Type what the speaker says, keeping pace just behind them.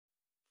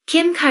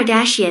Kim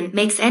Kardashian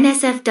makes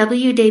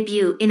NSFW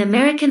debut in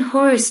American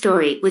Horror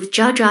Story with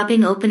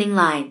jaw-dropping opening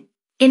line.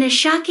 In a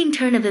shocking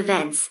turn of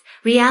events,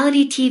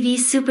 reality TV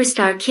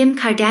superstar Kim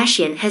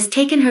Kardashian has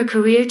taken her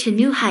career to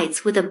new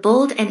heights with a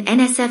bold and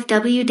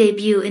NSFW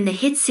debut in the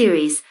hit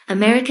series,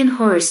 American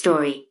Horror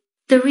Story.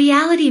 The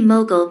reality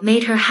mogul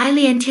made her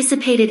highly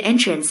anticipated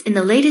entrance in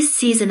the latest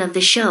season of the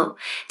show,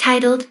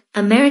 titled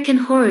American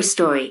Horror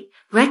Story,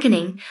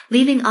 Reckoning,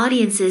 leaving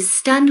audiences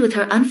stunned with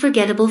her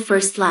unforgettable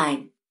first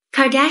line.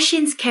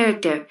 Kardashian's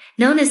character,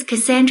 known as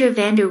Cassandra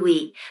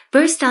Vanderwee,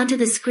 burst onto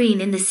the screen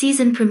in the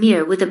season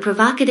premiere with a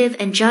provocative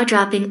and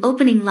jaw-dropping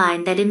opening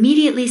line that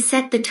immediately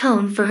set the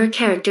tone for her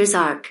character's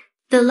arc.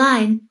 The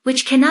line,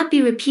 which cannot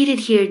be repeated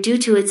here due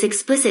to its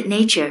explicit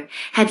nature,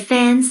 had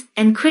fans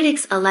and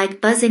critics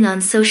alike buzzing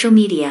on social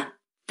media.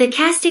 The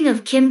casting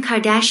of Kim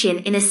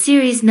Kardashian in a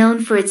series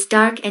known for its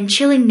dark and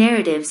chilling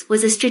narratives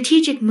was a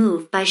strategic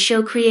move by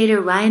show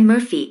creator Ryan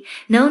Murphy,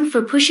 known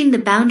for pushing the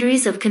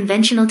boundaries of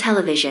conventional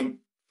television.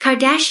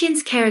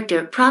 Kardashian's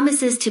character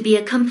promises to be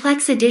a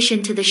complex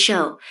addition to the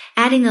show,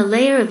 adding a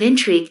layer of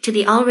intrigue to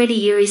the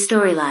already eerie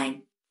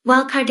storyline.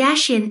 While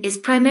Kardashian is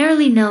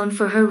primarily known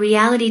for her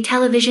reality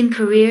television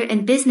career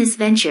and business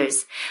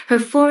ventures, her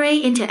foray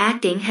into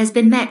acting has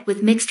been met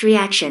with mixed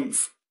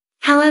reactions.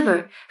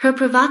 However, her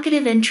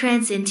provocative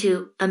entrance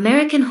into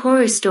American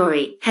Horror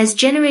Story has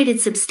generated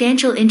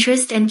substantial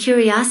interest and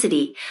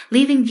curiosity,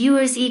 leaving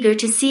viewers eager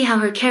to see how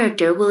her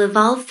character will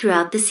evolve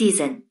throughout the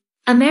season.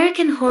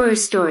 American Horror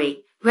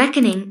Story,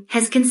 Reckoning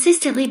has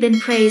consistently been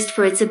praised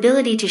for its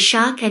ability to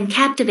shock and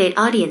captivate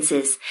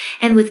audiences,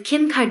 and with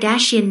Kim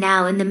Kardashian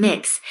now in the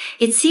mix,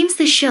 it seems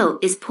the show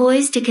is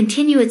poised to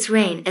continue its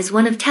reign as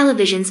one of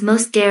television's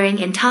most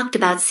daring and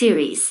talked-about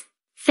series.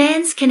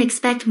 Fans can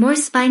expect more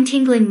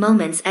spine-tingling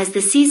moments as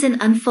the season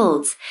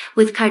unfolds,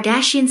 with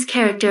Kardashian's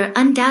character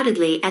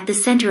undoubtedly at the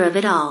center of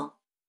it all.